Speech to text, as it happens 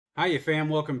Hiya, fam.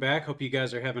 Welcome back. Hope you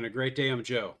guys are having a great day. I'm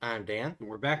Joe. I'm Dan. And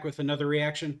we're back with another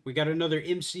reaction. We got another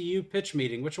MCU pitch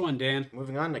meeting. Which one, Dan?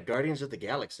 Moving on to Guardians of the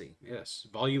Galaxy. Yes,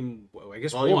 volume, I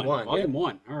guess Volume one. one, Volume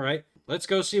one. All right. Let's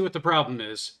go see what the problem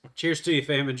is. Cheers to you,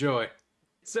 fam. Enjoy.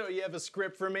 So you have a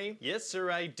script for me? Yes,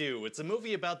 sir, I do. It's a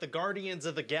movie about the Guardians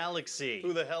of the Galaxy.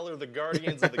 Who the hell are the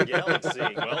Guardians of the Galaxy?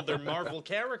 Well, they're Marvel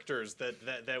characters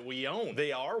that we own.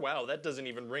 They are? Wow, that doesn't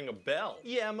even ring a bell.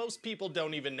 Yeah, most people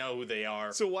don't even know who they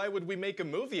are. So why would we make a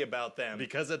movie about them?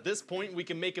 Because at this point, we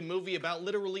can make a movie about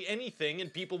literally anything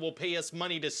and people will pay us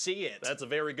money to see it. That's a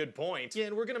very good point. Yeah,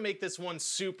 and we're gonna make this one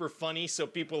super funny so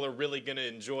people are really gonna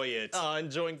enjoy it.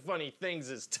 Enjoying funny things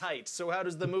is tight. So how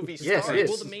does the movie start? Yes, it is.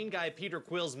 Well, the main guy, Peter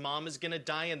Quill's mom is gonna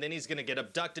die and then he's gonna get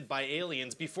abducted by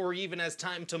aliens before he even has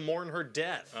time to mourn her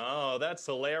death. Oh, that's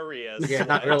hilarious. Yeah,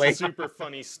 not really. That's super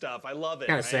funny stuff. I love it.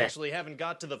 Kinda I sad. actually haven't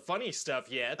got to the funny stuff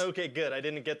yet. Okay, good. I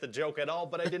didn't get the joke at all,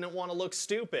 but I didn't want to look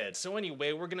stupid. So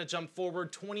anyway, we're gonna jump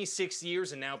forward 26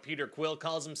 years and now Peter Quill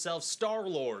calls himself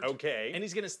Star-Lord. Okay. And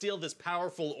he's gonna steal this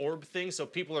powerful orb thing so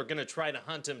people are gonna try to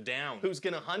hunt him down. Who's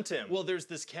gonna hunt him? Well, there's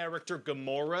this character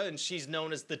Gamora and she's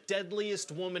known as the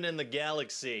deadliest woman in the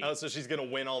galaxy. Oh, so she's gonna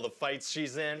win all the fights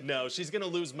she's in? No, she's gonna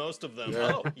lose most of them.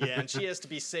 Yeah. Oh, yeah, and she has to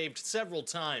be saved several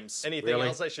times. Anything Really?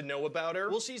 else I should know about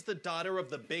her? Well, she's the daughter of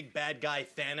the big bad guy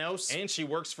Thanos, and she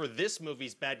works for this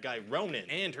movie's bad guy Ronan,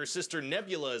 and her sister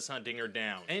Nebula is hunting her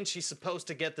down. And she's supposed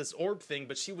to get this orb thing,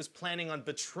 but she was planning on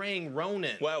betraying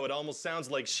Ronan. Wow, it almost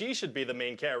sounds like she should be the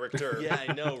main character. Yeah,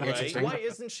 I know, right? Interesting. Why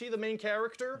isn't she the main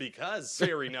character? Because.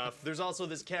 Fair enough. There's also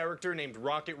this character named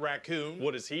Rocket Raccoon.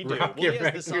 What does he do? Rocket Well, he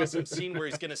has this Raccoon. awesome scene where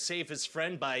he's gonna save his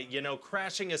friend by,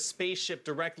 crashing a spaceship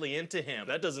directly into him.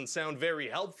 That doesn't sound very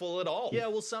helpful at all. Yeah,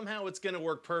 well, somehow it's gonna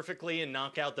work perfectly and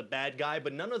knock out the bad guy,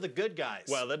 but none of the good guys.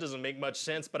 Well, that doesn't make much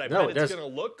sense, but I No, bet it it's doesn't.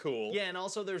 gonna look cool. Yeah, and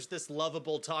also there's this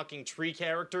lovable talking tree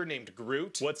character named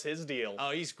Groot. What's his deal?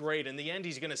 Oh, he's great. In the end,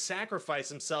 he's gonna sacrifice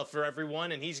himself for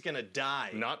everyone and he's gonna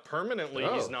die. Not permanently,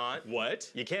 he's Oh. not. What?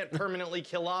 You can't permanently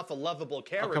kill off a lovable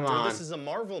character. come on. This is a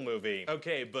Marvel movie.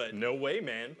 Okay, but no way,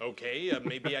 man. Okay,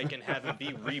 maybe I can have him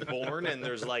be reborn and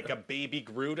there's like a baby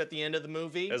Groot at the end of the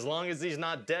movie. As long as he's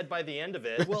not dead by the end of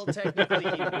it. Well, technically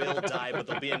he will die, but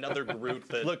there'll be another Groot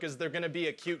that... Look, is there gonna be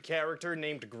a cute character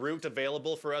named Groot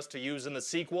available for us to use in the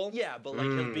sequel? Yeah, but like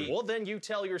he'll be... Well, then you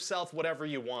tell yourself whatever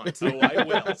you want. Oh, I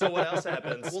will. So what else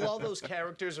happens? Well, all those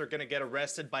characters are gonna get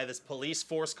arrested by this police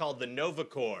force called the Nova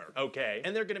Corps. Okay.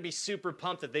 And they're gonna be super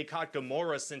pumped that they caught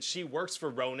Gamora since she works for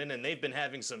Ronan and they've been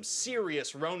having some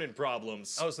serious Ronan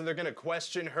problems. Oh, so they're gonna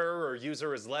question her or use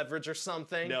her as leverage or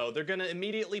something? No, they're gonna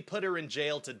immediately put her in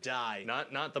jail to die.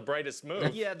 Not the brightest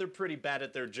move. Yeah, they're pretty bad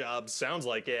at their jobs. Sounds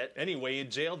like it. Anyway, in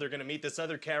jail, they're gonna meet this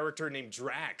other character named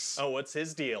Drax. Oh, what's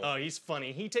his deal? Oh, he's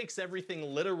funny. He takes everything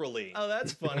literally. Oh,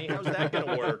 that's funny. How's that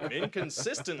gonna work?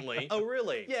 Inconsistently. Oh,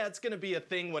 really? Yeah, it's gonna be a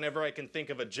thing whenever I can think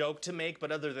of a joke to make,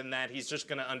 but other than that, he's just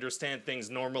gonna understand things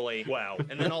normally. Wow.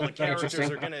 And then all the characters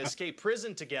Interesting. are gonna escape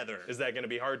prison together. Is that gonna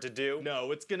be hard to do?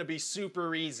 No, it's gonna be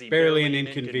super easy. Barely an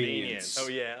inconvenience. Oh,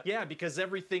 yeah? Yeah, because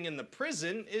everything in the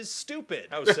prison is stupid.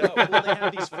 How so? Well, they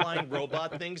have these flying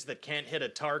robot things that can't hit a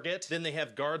target. Then they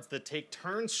have guards that take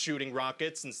turns shooting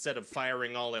rockets instead of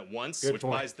firing all at once, Good which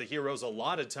point. buys the heroes a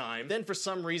lot of time. Then for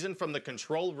some reason, from the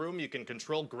control room, you can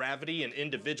control gravity in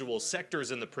individual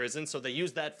sectors in the prison, so they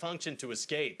use that function to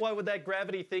escape. Why would that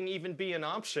gravity thing even be an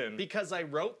option? Because I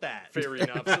wrote that. Fair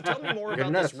enough. So tell me more Good about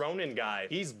enough. this Ronan guy.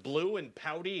 He's blue and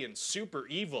pouty and super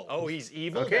evil. Oh, he's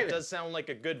evil? Okay, That then. does sound like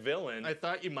a good villain. I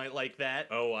thought you might like that.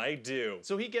 Oh, I do.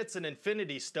 So he gets an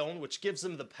Infinity Stone, which gives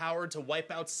him the power to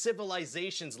wipe out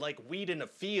civilizations like weed in a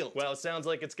field. Well, it sounds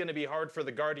like it's gonna be hard for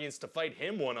the Guardians to fight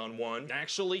him one-on-one.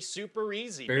 Actually, super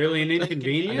easy. Barely an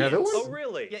inconvenience? Another one? Oh,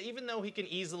 really? Yeah, even though he can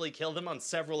easily kill them on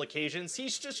several occasions,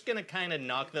 he's just gonna kind of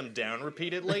knock them down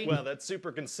repeatedly. Well, that's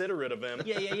super considerate of him.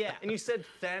 Yeah. And you said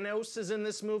Thanos is in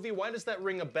this movie? Why does that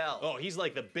ring a bell? Oh, he's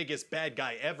like the biggest bad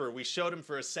guy ever. We showed him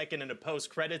for a second in a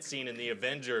post-credit scene in the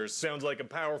Avengers. Sounds like a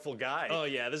powerful guy. Oh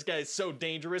yeah, this guy's so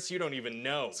dangerous you don't even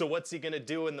know. So what's he gonna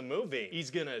do in the movie?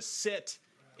 He's gonna sit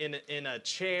in a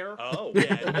chair. Oh,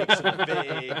 yeah, and make some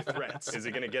big threats. Is he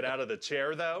gonna get out of the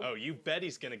chair, though? Oh, you bet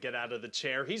he's gonna get out of the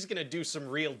chair. He's gonna do some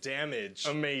real damage.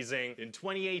 Amazing. In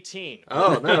 2018.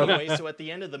 Oh, no. Anyway, so at the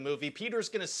end of the movie, Peter's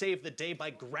gonna save the day by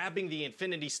grabbing the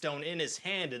Infinity Stone in his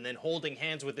hand and then holding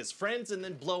hands with his friends and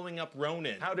then blowing up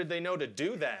Ronan. How did they know to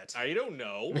do that? I don't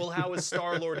know. Well, how is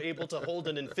Star-Lord able to hold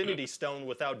an Infinity Stone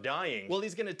without dying? Well,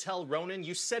 he's gonna tell Ronan,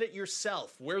 you said it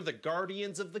yourself. We're the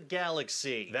Guardians of the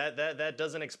Galaxy. That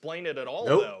doesn't explain it at all,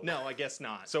 Nope. though. No, I guess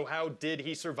not. So how did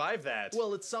he survive that?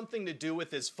 Well, it's something to do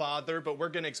with his father, but we're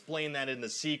gonna explain that in the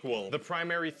sequel. The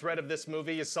primary threat of this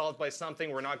movie is solved by something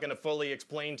we're not gonna fully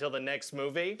explain till the next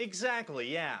movie.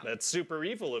 Exactly, yeah. That's super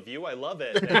evil of you. I love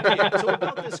it. Thank you. So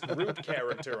about this Groot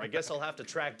character, I guess I'll have to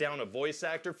track down a voice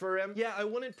actor for him. Yeah, I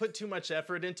wouldn't put too much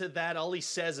effort into that. All he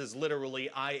says is literally,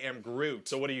 "I am Groot."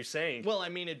 So what are you saying? Well, I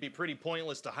mean, it'd be pretty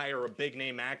pointless to hire a big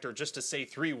name actor just to say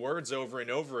 3 words over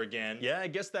and over again. Yeah, I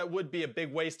guess that would be a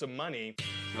big waste of money.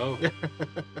 Oh,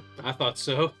 I thought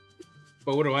so.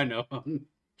 But what do I know? He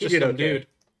Just did some okay. dude.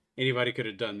 Anybody could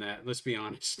have done that. Let's be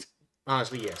honest.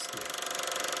 Honestly, yes.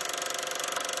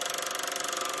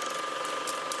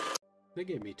 They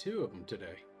gave me 2 of them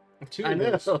today. 2 I of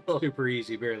them. know. Super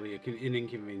easy, barely an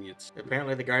inconvenience.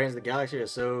 Apparently, the Guardians of the Galaxy are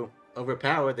so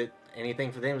overpowered that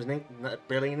anything for them is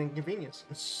barely an inconvenience.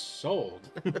 Sold.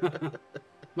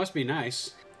 Must be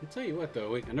nice. I'll tell you what,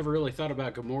 though, I never really thought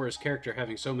about Gamora's character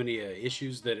having so many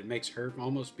issues that it makes her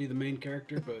almost be the main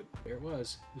character, but there it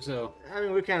was. So, I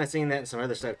mean, we've kind of seen that in some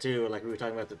other stuff too. Like we were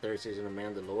talking about the 3rd season of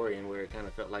Mandalorian, where it kind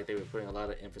of felt like they were putting a lot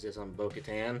of emphasis on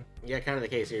Bo-Katan. Yeah, kind of the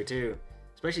case here too.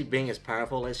 Especially being as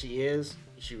powerful as she is,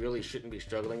 she really shouldn't be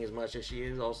struggling as much as she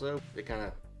is. Also, they're kind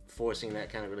of forcing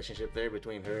that kind of relationship there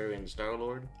between her and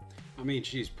Star-Lord. I mean,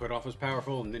 she's put off as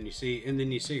powerful, and then you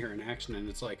see her in action, and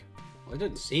it's like, well, it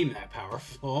doesn't seem that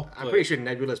powerful. I'm but- pretty sure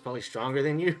Nebula's probably stronger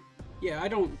than you. Yeah, I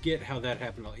don't get how that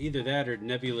happened. Either that or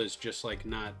Nebula's just like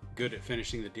not good at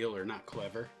finishing the deal or not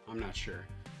clever. I'm not sure.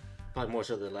 Probably more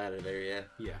so the latter there, yeah.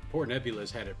 Yeah, poor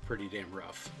Nebula's had it pretty damn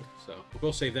rough. So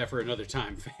we'll save that for another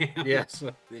time, fam. Yeah.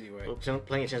 So, anyway, Well,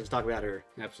 plenty of chance to talk about her.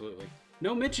 absolutely.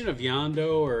 No mention of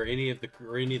Yondo or any of the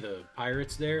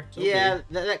pirates there. It's okay. Yeah,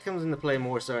 that comes into play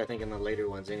more so, I think, in the later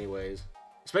ones anyways.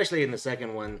 Especially in the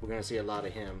second one, we're going to see a lot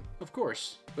of him. Of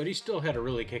course, but he still had a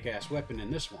really kick-ass weapon in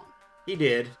this one. He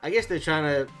did. I guess they're trying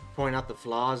to point out the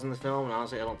flaws in the film, and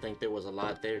honestly, I don't think there was a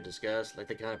lot there to discuss. Like,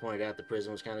 they kind of pointed out the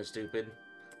prison was kind of stupid.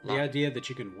 The idea that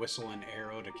you can whistle an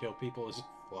arrow to kill people is a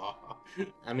flaw.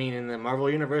 I mean, in the Marvel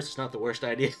Universe, it's not the worst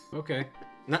idea. Okay.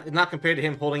 Not compared to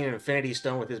him holding an Infinity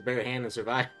Stone with his bare hand and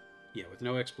survive. Yeah, with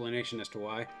no explanation as to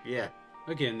why. Yeah,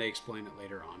 Again, they explain it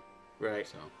later on. right.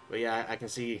 So But yeah, I can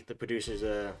see the producers'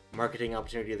 marketing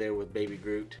opportunity there with Baby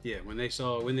Groot. yeah, when they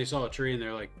saw a tree and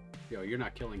they're like, "Yo, you're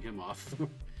not killing him off.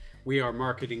 We are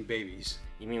marketing babies.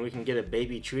 You mean we can get a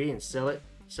baby tree and sell it?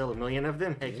 Sell 1 million of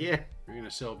them? Heck yeah. We're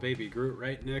gonna sell Baby Groot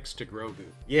right next to Grogu."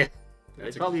 Yeah,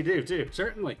 That's they probably do too.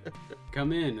 Certainly.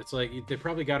 Come in. It's like they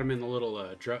probably got him in the little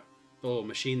the little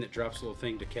machine that drops the little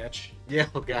thing to catch. Yeah,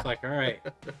 oh god. It's like, all right,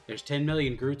 there's 10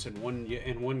 million Groots and one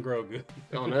Grogu.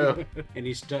 Oh no. and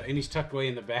he's tucked away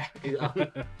in the back.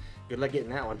 Good luck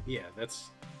getting that one. Yeah, that's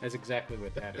exactly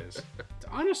what that is.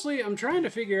 Honestly, I'm trying to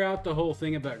figure out the whole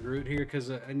thing about Groot here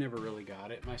because I never really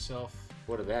got it myself.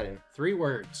 What is that in? 3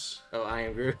 words. Oh, I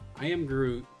am Groot. I am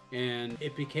Groot, and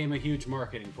it became a huge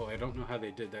marketing ploy. I don't know how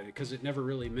they did that because it never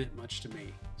really meant much to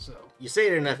me. So, You say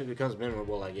it enough, it becomes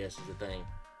memorable, I guess, is the thing.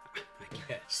 I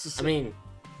guess. I mean,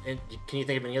 and can you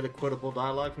think of any other quotable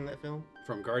dialogue from that film?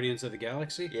 From Guardians of the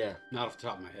Galaxy? Yeah, Not off the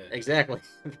top of my head. exactly.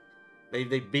 They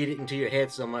beat it into your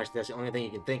head so much that's the only thing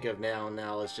you can think of now, and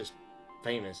now it's just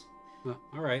famous. Well,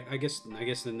 all right. I guess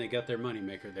then they got their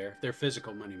moneymaker there. Their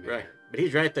physical moneymaker. Right. But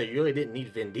he's right though. You really didn't need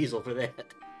Vin Diesel for that.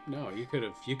 No, you could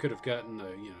have gotten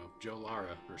the Joe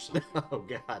Lara or something. Oh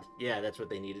god. Yeah, that's what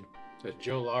they needed. So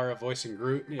Joe Lara voicing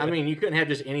Groot. Yeah. I mean, you couldn't have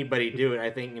just anybody do it. I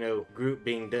think, Groot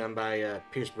being done by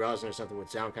Pierce Brosnan or something would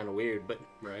sound kind of weird, but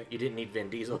right. you didn't need Vin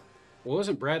Diesel. Well,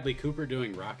 wasn't Bradley Cooper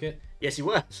doing Rocket? Yes, he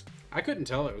was. I couldn't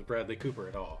tell it was Bradley Cooper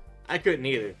at all. I couldn't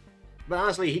either. But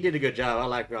honestly, he did a good job. I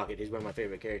like Rocket. He's one of my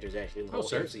favorite characters, actually, in the whole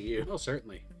MCU. Oh,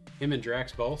 certainly. Him and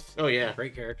Drax both. Oh, yeah.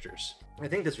 Great characters. I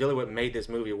think that's really what made this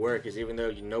movie work, is even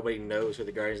though nobody knows who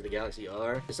the Guardians of the Galaxy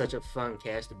are, it's such a fun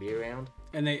cast to be around.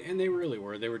 And they really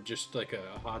were. They were just like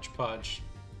a hodgepodge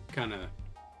kind of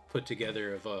put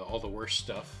together of all the worst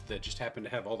stuff that just happened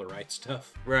to have all the right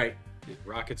stuff. Right. Yeah,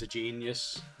 Rocket's a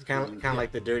genius. It's kind of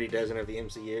like the Dirty Dozen of the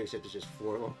MCU, except it's just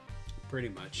 4 of them. Pretty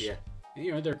much. Yeah.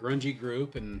 And, they're a grungy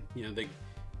group, and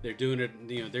they're doing it.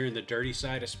 They're in the dirty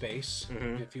side of space,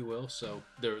 if you will. So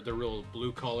they're the real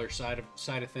blue collar side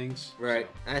of things. Right.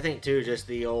 So, And I think too, just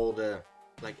the old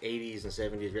like 80s and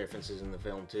 70s references in the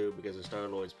film too, because of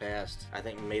Star-Lord's past, I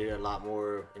think made it a lot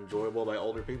more enjoyable by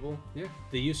older people. yeah.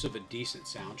 The use of a decent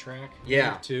soundtrack.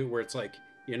 Yeah. Too, where it's like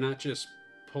you're not just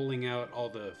pulling out all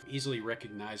the easily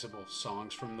recognizable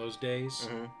songs from those days.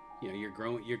 you know,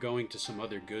 you're going to some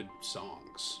other good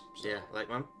songs. So. Yeah, like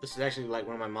this is actually like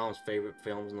one of my mom's favorite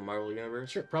films in the Marvel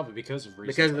universe. Sure, probably because of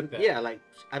reasons Because like that. yeah, like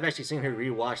I've actually seen her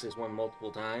rewatch this one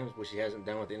multiple times, which she hasn't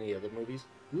done with any other movies.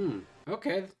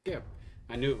 Okay. Yeah.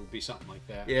 I knew it would be something like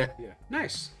that. Yeah. Yeah.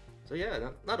 Nice. So yeah,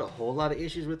 not a whole lot of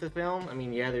issues with the film. I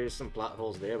mean, yeah, there's some plot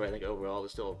holes there, but I think overall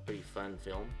it's still a pretty fun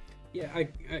film. Yeah,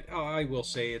 I will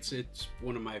say it's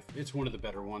one of the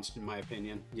better ones in my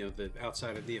opinion. You know, the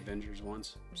outside of the Avengers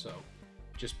ones. So,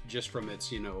 just from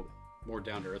its, you know, more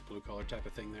down to earth blue collar type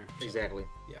of thing there. So, Exactly.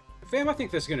 yeah. Fam, I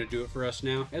think that's gonna do it for us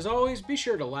now. As always, be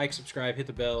sure to like, subscribe, hit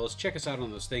the bells, check us out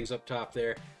on those things up top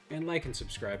there, and like and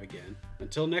subscribe again.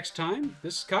 Until next time,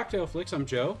 this is Cocktail Flicks. I'm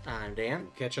Joe. I'm Dan.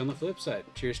 Catch you on the flip side.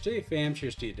 Cheers to you, fam.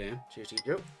 Cheers to you, Dan. Cheers to you,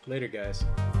 Joe. Later, guys.